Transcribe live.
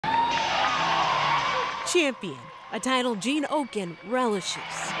Champion, a title Gene Oken relishes.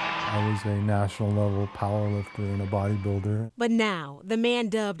 I was a national level powerlifter and a bodybuilder. But now, the man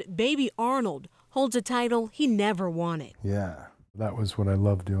dubbed Baby Arnold holds a title he never wanted. Yeah, that was what I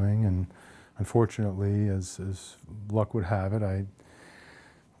loved doing, and unfortunately, as luck would have it, I'm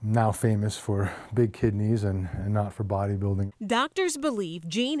now famous for big kidneys and not for bodybuilding. Doctors believe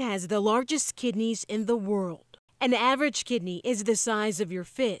Gene has the largest kidneys in the world. An average kidney is the size of your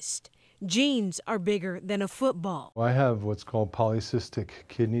fist. Gene's are bigger than a football. I have what's called polycystic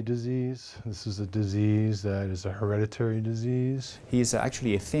kidney disease. This is a disease that is a hereditary disease. He's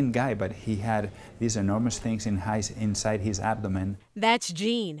actually a thin guy, but he had these enormous things inside his abdomen. That's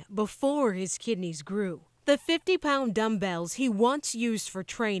Gene before his kidneys grew. The 50-pound dumbbells he once used for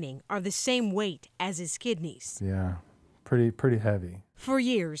training are the same weight as his kidneys. Yeah, pretty heavy. For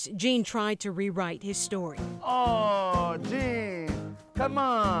years, Gene tried to rewrite his story. Oh, Gene, come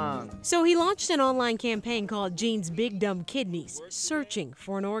on. So he launched an online campaign called Gene's Big Dumb Kidneys, searching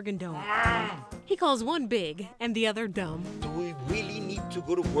for an organ donor. He calls one big and the other dumb. Do we really need to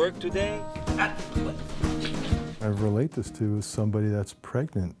go to work today? I relate this to somebody that's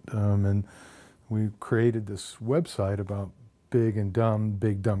pregnant, and we created this website about big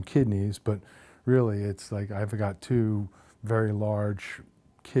dumb kidneys, but really it's like I've got two very large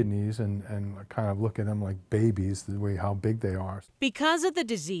kidneys and I kind of look at them like babies, the way how big they are. Because of the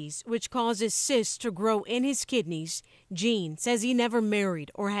disease, which causes cysts to grow in his kidneys, Gene says he never married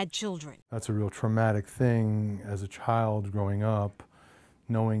or had children. That's a real traumatic thing as a child growing up,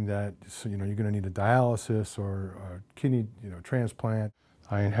 knowing that you're going to need a dialysis or a kidney transplant.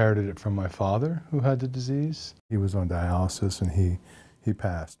 I inherited it from my father, who had the disease. He was on dialysis and he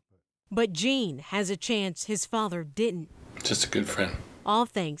passed. But Gene has a chance his father didn't. Just a good friend. All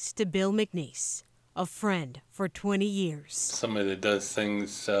thanks to Bill McNeese, a friend for 20 years. Somebody that does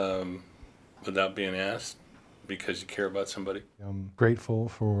things without being asked because you care about somebody. I'm grateful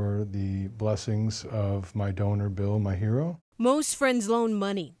for the blessings of my donor, Bill, my hero. Most friends loan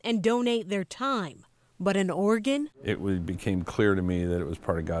money and donate their time, but an organ? It became clear to me that it was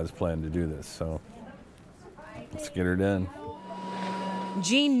part of God's plan to do this, so let's get her done.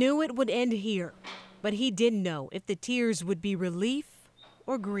 Gene knew it would end here, but he didn't know if the tears would be relief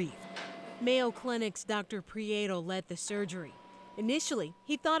or grief. Mayo Clinic's Dr. Prieto led the surgery. Initially,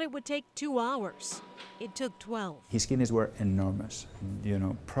 he thought it would take 2 hours. It took 12. His kidneys were enormous,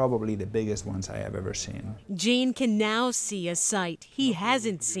 probably the biggest ones I have ever seen. Gene can now see a sight he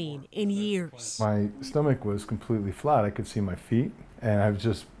hasn't seen in years. My stomach was completely flat. I could see my feet, and I was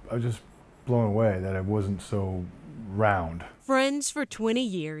just blown away that it wasn't so round. Friends for 20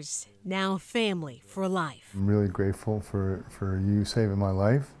 years, now family for life. I'm really grateful for you saving my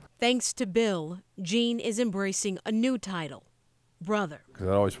life. Thanks to Bill, Gene is embracing a new title, brother. Because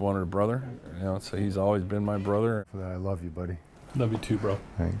I always wanted a brother, so he's always been my brother. For that, I love you, buddy. Love you too, bro.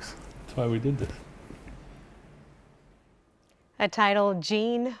 Thanks. That's why we did this. A title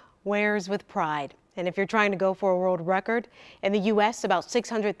Gene wears with pride. And if you're trying to go for a world record, in the U.S., about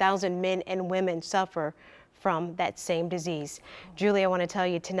 600,000 men and women suffer from that same disease. Julie, I want to tell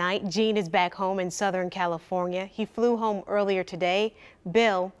you tonight, Gene is back home in Southern California. He flew home earlier today.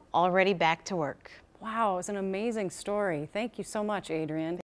 Bill already back to work. Wow, it's an amazing story. Thank you so much, Adrienne.